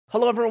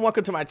Hello everyone,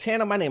 welcome to my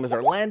channel. My name is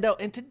Orlando,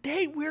 and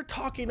today we're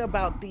talking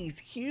about these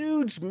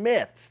huge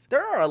myths.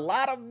 There are a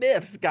lot of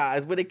myths,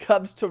 guys, when it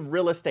comes to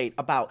real estate,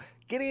 about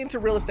getting into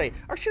real estate.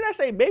 Or should I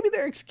say, maybe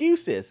they're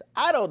excuses.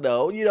 I don't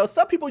know.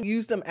 Some people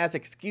use them as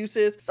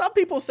excuses. Some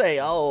people say,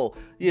 oh,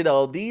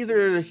 these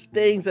are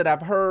things that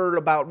I've heard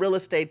about real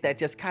estate that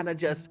just kind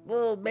of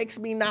makes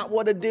me not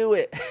want to do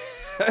it.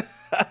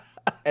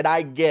 And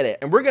I get it.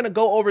 And we're going to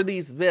go over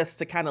these myths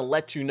to kind of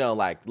let you know,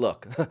 like,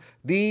 look,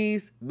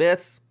 these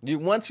myths,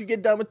 once you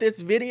get done with this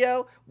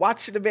video,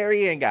 watch to the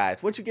very end,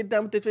 guys. Once you get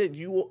done with this video,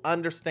 you will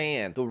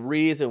understand the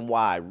reason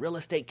why real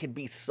estate can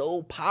be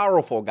so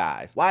powerful,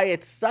 guys. Why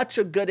it's such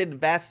a good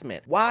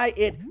investment. Why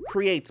it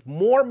creates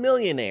more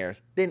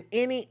millionaires than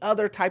any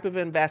other type of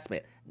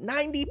investment.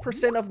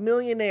 90% of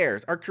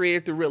millionaires are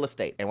created through real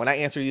estate. And when I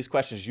answer these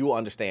questions, you will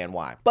understand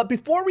why. But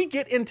before we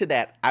get into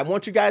that, I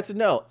want you guys to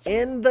know,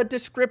 in the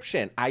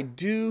description, I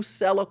do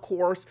sell a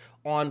course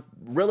on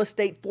real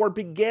estate for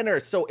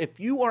beginners. So if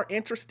you are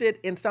interested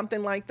in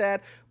something like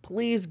that,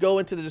 please go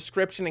into the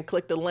description and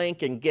click the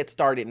link and get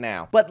started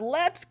now. But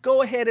let's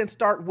go ahead and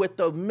start with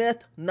the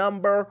myth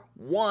number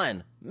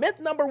one. Myth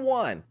number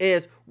one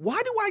is,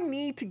 why do I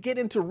need to get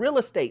into real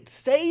estate?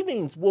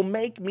 Savings will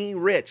make me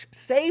rich.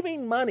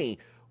 Saving money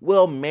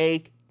will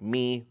make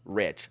me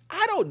rich.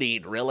 I don't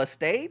need real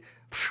estate.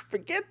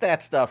 Forget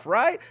that stuff,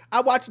 right? I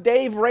watched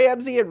Dave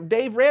Ramsey, and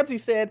Dave Ramsey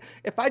said,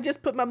 if I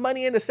just put my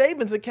money in a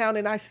savings account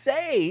and I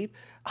save,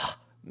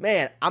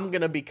 man, I'm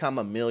gonna become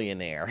a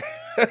millionaire.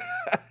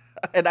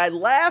 And I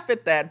laugh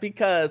at that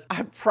because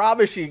I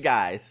promise you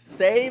guys,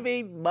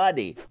 saving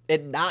money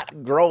and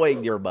not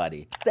growing your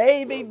money.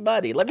 Saving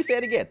money, let me say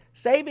it again.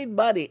 Saving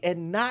money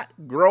and not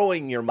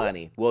growing your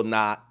money will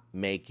not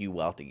make you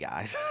wealthy,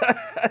 guys.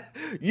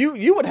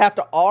 You would have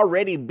to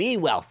already be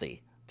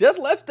wealthy. Just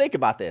let's think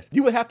about this.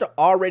 You would have to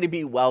already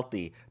be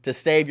wealthy to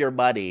save your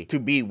money to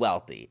be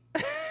wealthy.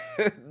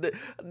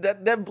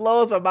 That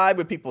blows my mind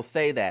when people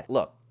say that.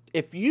 Look,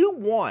 if you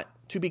want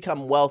to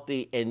become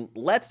wealthy, and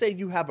let's say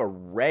you have a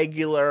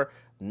regular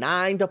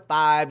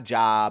 9-to-5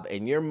 job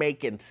and you're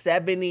making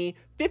 $50,000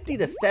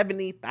 to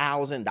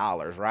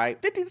 $70,000,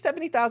 right? $50,000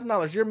 to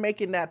 $70,000, you're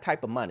making that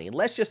type of money.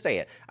 Let's just say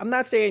it. I'm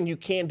not saying you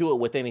can't do it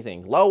with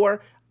anything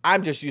lower.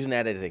 I'm just using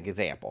that as an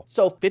example.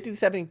 So $50,000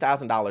 to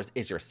 $70,000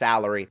 is your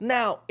salary.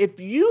 Now, if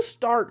you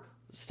start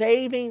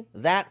saving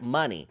that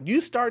money,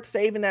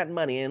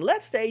 and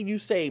let's say you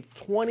save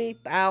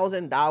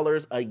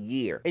 $20,000 a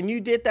year, and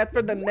you did that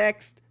for the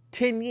next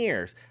 10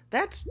 years,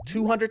 that's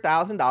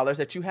 $200,000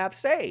 that you have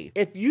saved.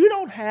 If you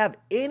don't have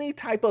any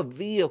type of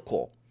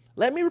vehicle,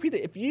 let me repeat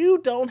that, if you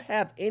don't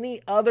have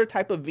any other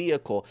type of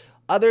vehicle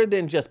other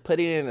than just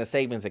putting it in a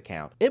savings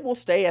account, it will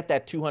stay at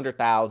that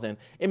 $200,000.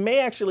 It may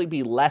actually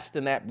be less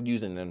than that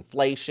using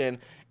inflation.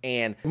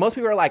 And most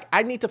people are like,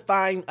 I need to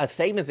find a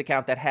savings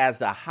account that has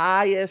the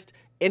highest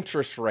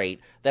interest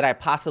rate that I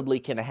possibly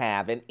can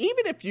have. And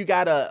even if you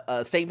got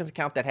a savings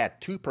account that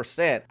had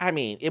 2%, I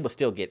mean, it would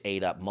still get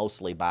ate up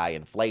mostly by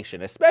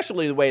inflation,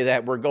 especially the way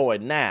that we're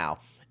going now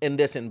in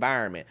this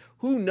environment.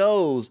 Who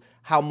knows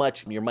how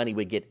much your money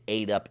would get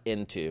ate up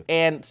into?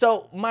 And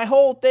so my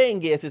whole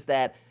thing is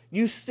that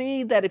you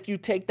see that if you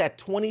take that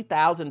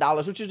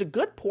 $20,000, which is a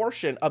good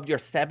portion of your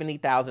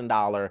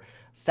 $70,000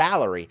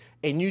 salary,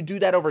 and you do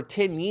that over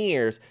 10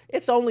 years,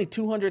 it's only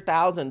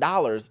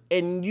 $200,000.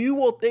 And you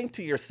will think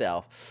to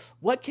yourself,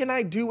 what can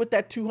I do with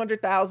that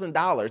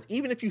 $200,000?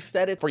 Even if you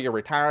set it for your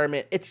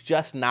retirement, it's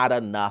just not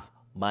enough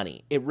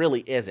money. It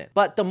really isn't.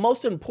 But the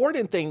most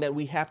important thing that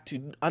we have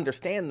to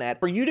understand, that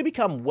for you to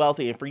become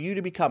wealthy and for you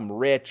to become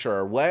rich,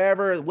 or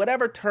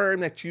whatever term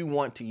that you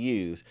want to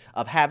use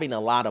of having a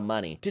lot of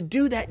money, to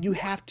do that, you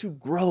have to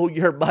grow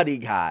your money,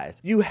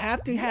 guys. You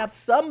have to have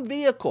some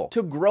vehicle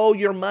to grow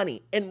your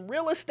money. And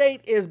real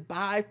estate is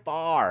by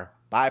far,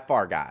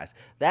 guys,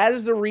 that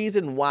is the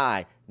reason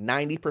why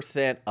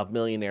 90% of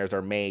millionaires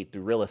are made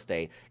through real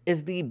estate.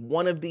 Is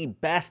one of the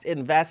best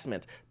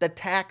investments. The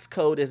tax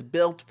code is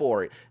built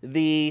for it.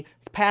 The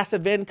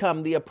passive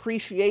income, the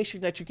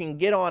appreciation that you can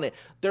get on it.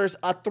 There's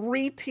a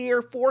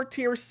 3-tier,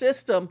 4-tier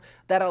system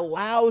that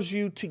allows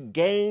you to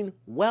gain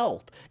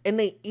wealth, and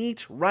they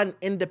each run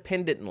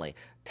independently.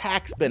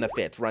 Tax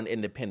benefits run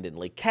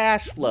independently.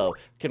 Cash flow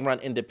can run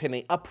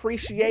independently.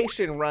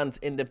 Appreciation runs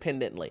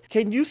independently.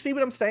 Can you see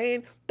what I'm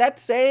saying? That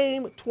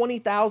same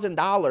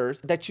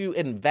 $20,000 that you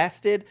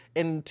invested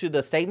into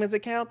the savings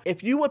account,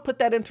 if you would put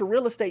that into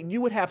real estate,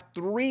 you would have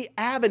 3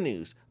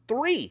 avenues.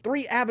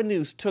 Three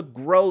avenues to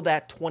grow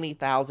that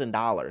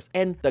 $20,000.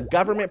 And the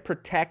government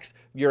protects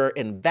your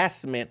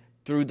investment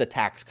through the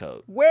tax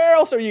code. Where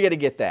else are you going to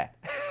get that?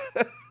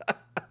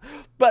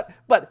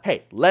 But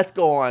hey, let's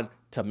go on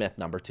to myth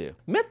number two.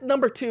 Myth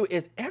number two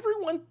is,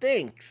 everyone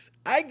thinks,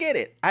 I get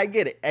it.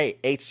 Hey,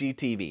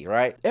 HGTV,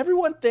 right?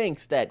 Everyone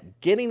thinks that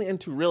getting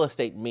into real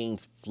estate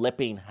means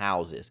flipping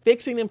houses,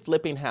 fixing and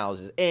flipping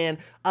houses. And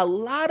a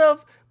lot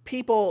of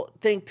people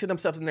think to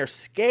themselves, and they're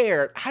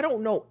scared, I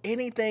don't know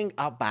anything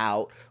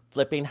about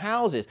flipping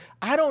houses.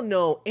 I don't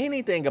know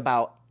anything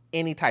about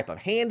any type of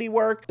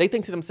handiwork. They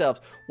think to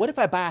themselves, what if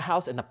I buy a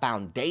house and the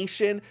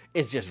foundation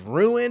is just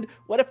ruined?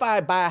 What if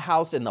I buy a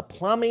house and the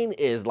plumbing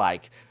is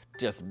like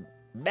just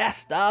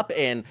messed up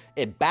and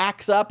it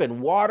backs up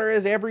and water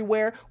is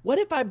everywhere? What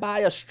if I buy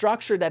a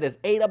structure that is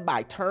ate up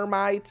by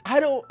termites? I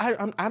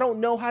don't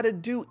know how to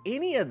do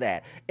any of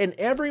that. And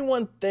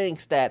everyone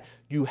thinks that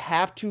you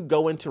have to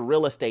go into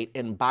real estate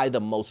and buy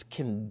the most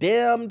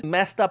condemned,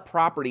 messed up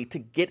property to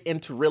get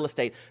into real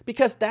estate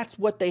because that's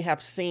what they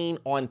have seen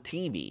on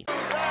TV.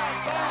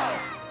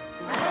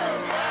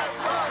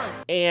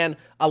 And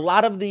a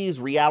lot of these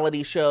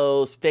reality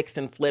shows, fix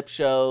and flip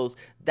shows,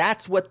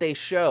 that's what they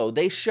show.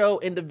 They show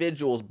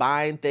individuals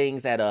buying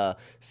things at a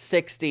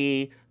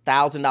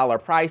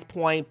 $60,000 price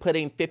point,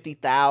 putting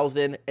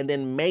 $50,000 and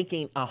then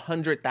making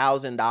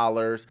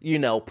 $100,000, you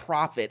know,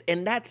 profit.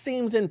 And that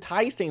seems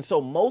enticing. So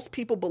most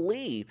people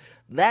believe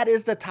that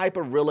is the type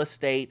of real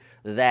estate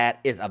that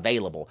is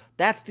available.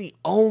 That's the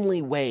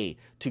only way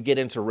to get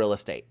into real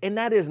estate. And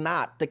that is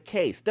not the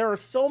case. There are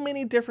so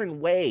many different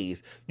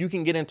ways you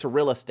can get into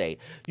real estate.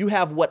 You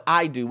have what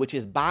I do, which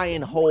is buy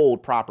and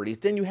hold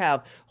properties. Then you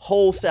have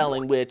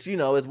wholesaling, which, you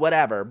know, is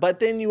whatever. But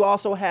then you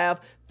also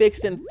have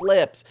fix and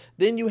flips.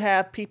 Then you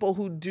have people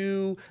who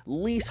do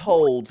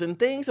leaseholds and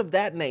things of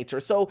that nature.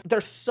 So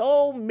there's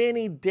so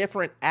many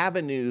different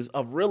avenues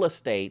of real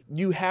estate.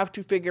 You have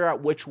to figure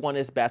out which one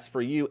is best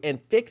for you. And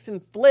fix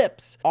and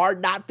flips are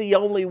not the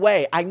only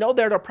way. I know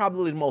they're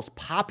probably the most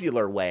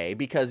popular way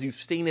because you've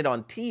seen it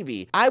on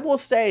TV. I will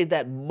say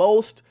that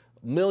most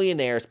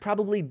millionaires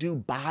probably do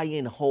buy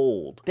and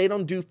hold. They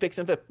don't do fix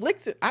and flip.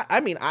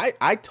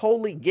 I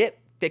totally get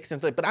fix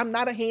and flip, but I'm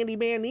not a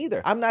handyman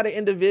either. I'm not an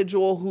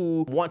individual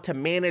who want to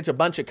manage a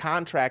bunch of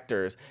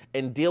contractors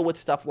and deal with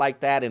stuff like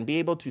that and be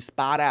able to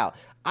spot out.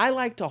 I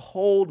like to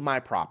hold my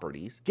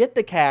properties, get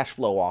the cash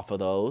flow off of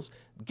those,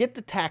 get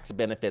the tax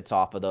benefits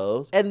off of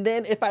those. And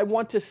then if I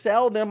want to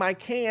sell them, I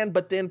can,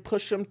 but then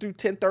push them through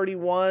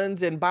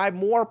 1031s and buy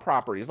more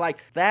properties. Like,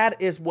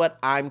 that is what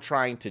I'm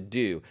trying to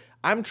do.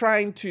 I'm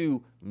trying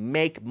to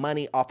make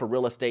money off of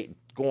real estate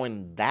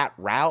going that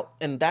route.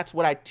 And that's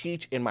what I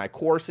teach in my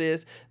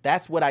courses.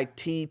 That's what I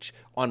teach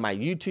on my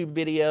YouTube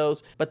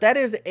videos. But that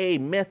is a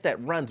myth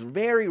that runs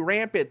very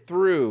rampant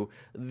through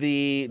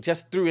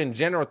in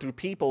general, through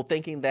people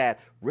thinking that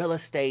real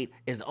estate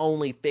is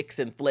only fix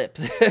and flips.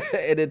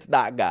 And it's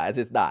not, guys,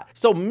 it's not.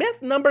 So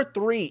myth number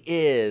 3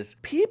 is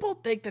people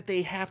think that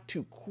they have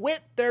to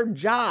quit their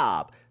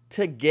job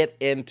to get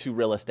into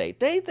real estate.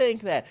 They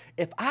think that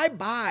if I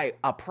buy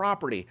a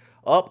property,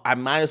 I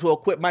might as well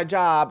quit my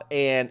job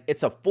and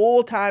it's a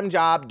full-time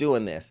job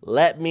doing this.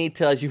 Let me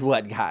tell you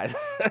what, guys.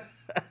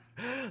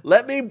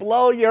 Let me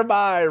blow your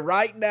mind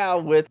right now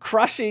with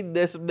crushing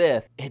this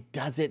myth. It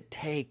doesn't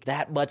take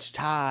that much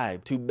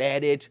time to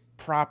manage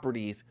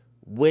properties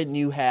when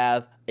you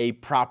have a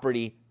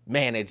property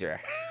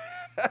manager.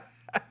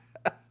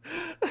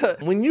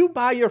 When you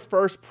buy your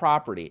first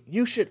property,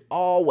 you should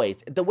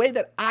always, the way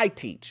that I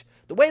teach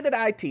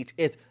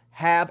is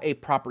have a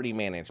property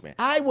management.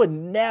 I would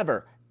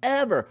never,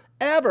 ever,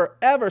 ever,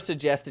 ever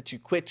suggest that you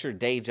quit your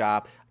day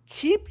job.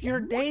 Keep your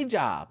day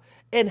job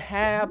and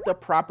have the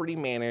property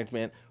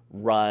management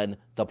run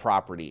the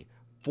property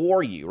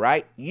for you,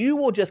 right? You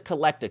will just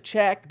collect a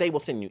check. They will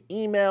send you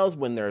emails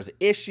when there's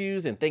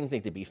issues and things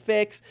need to be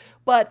fixed.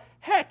 But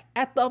heck,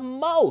 at the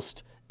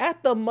most,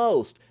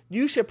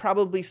 you should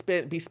probably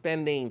be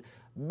spending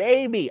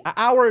maybe an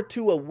hour or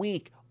two a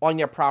week on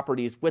your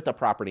properties with a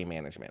property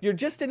management. You're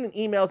just sending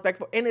emails back and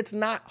forth, and it's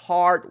not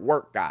hard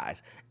work,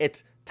 guys.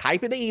 It's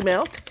typing the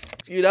email,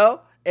 you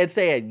know, and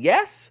saying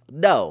yes,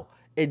 no,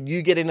 and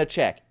you get in a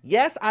check.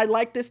 Yes, I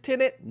like this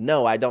tenant.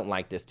 No, I don't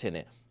like this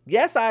tenant.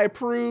 Yes, I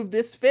approve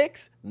this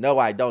fix. No,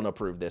 I don't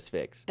approve this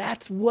fix.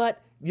 That's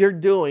what you're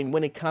doing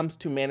when it comes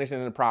to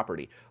managing a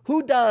property.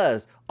 Who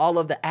does all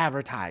of the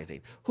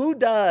advertising? Who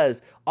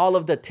does all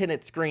of the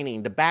tenant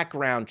screening, the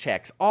background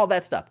checks, all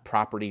that stuff?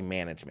 Property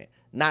management,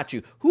 not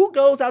you. Who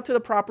goes out to the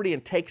property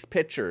and takes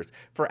pictures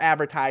for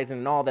advertising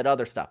and all that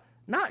other stuff?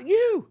 Not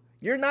you.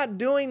 You're not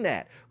doing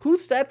that. Who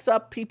sets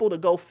up people to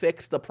go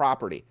fix the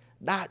property?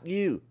 Not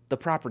you, the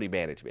property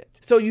management.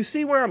 So you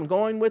see where I'm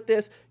going with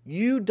this?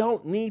 You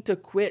don't need to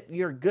quit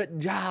your good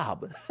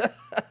job.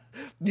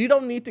 You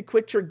don't need to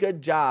quit your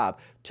good job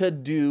to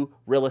do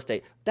real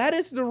estate. That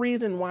is the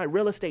reason why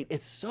real estate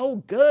is so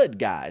good,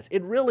 guys.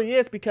 It really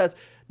is, because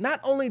not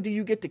only do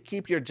you get to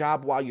keep your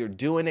job while you're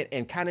doing it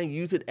and kind of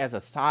use it as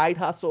a side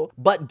hustle,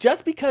 but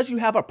just because you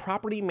have a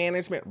property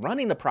management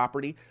running the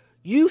property,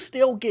 you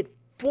still get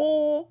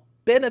full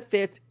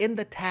benefits in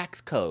the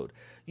tax code.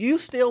 You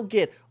still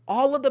get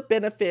all of the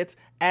benefits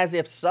as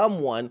if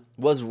someone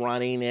was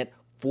running it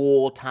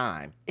full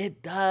time.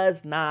 It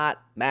does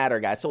not matter,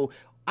 guys. So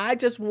I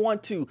just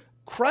want to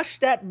crush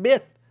that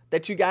myth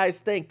that you guys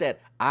think that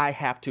I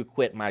have to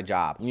quit my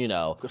job. You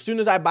know, as soon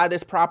as I buy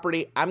this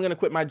property, I'm gonna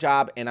quit my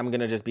job and I'm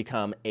gonna just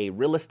become a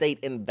real estate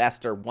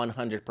investor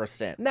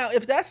 100%. Now,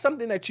 if that's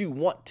something that you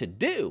want to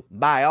do,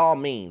 by all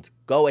means,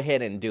 go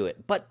ahead and do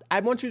it. But I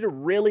want you to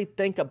really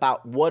think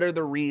about what are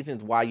the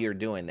reasons why you're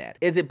doing that.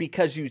 Is it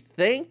because you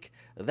think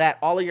that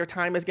all of your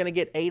time is gonna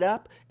get ate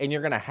up and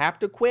you're gonna have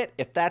to quit?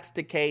 If that's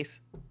the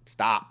case,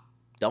 stop.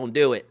 Don't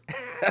do it.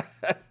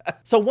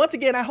 So once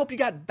again, I hope you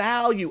got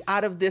value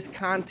out of this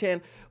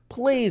content.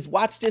 Please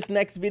watch this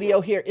next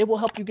video here. It will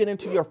help you get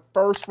into your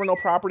first rental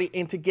property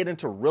and to get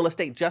into real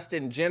estate just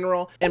in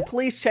general. And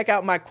please check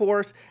out my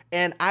course,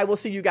 and I will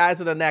see you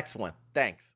guys in the next one. Thanks.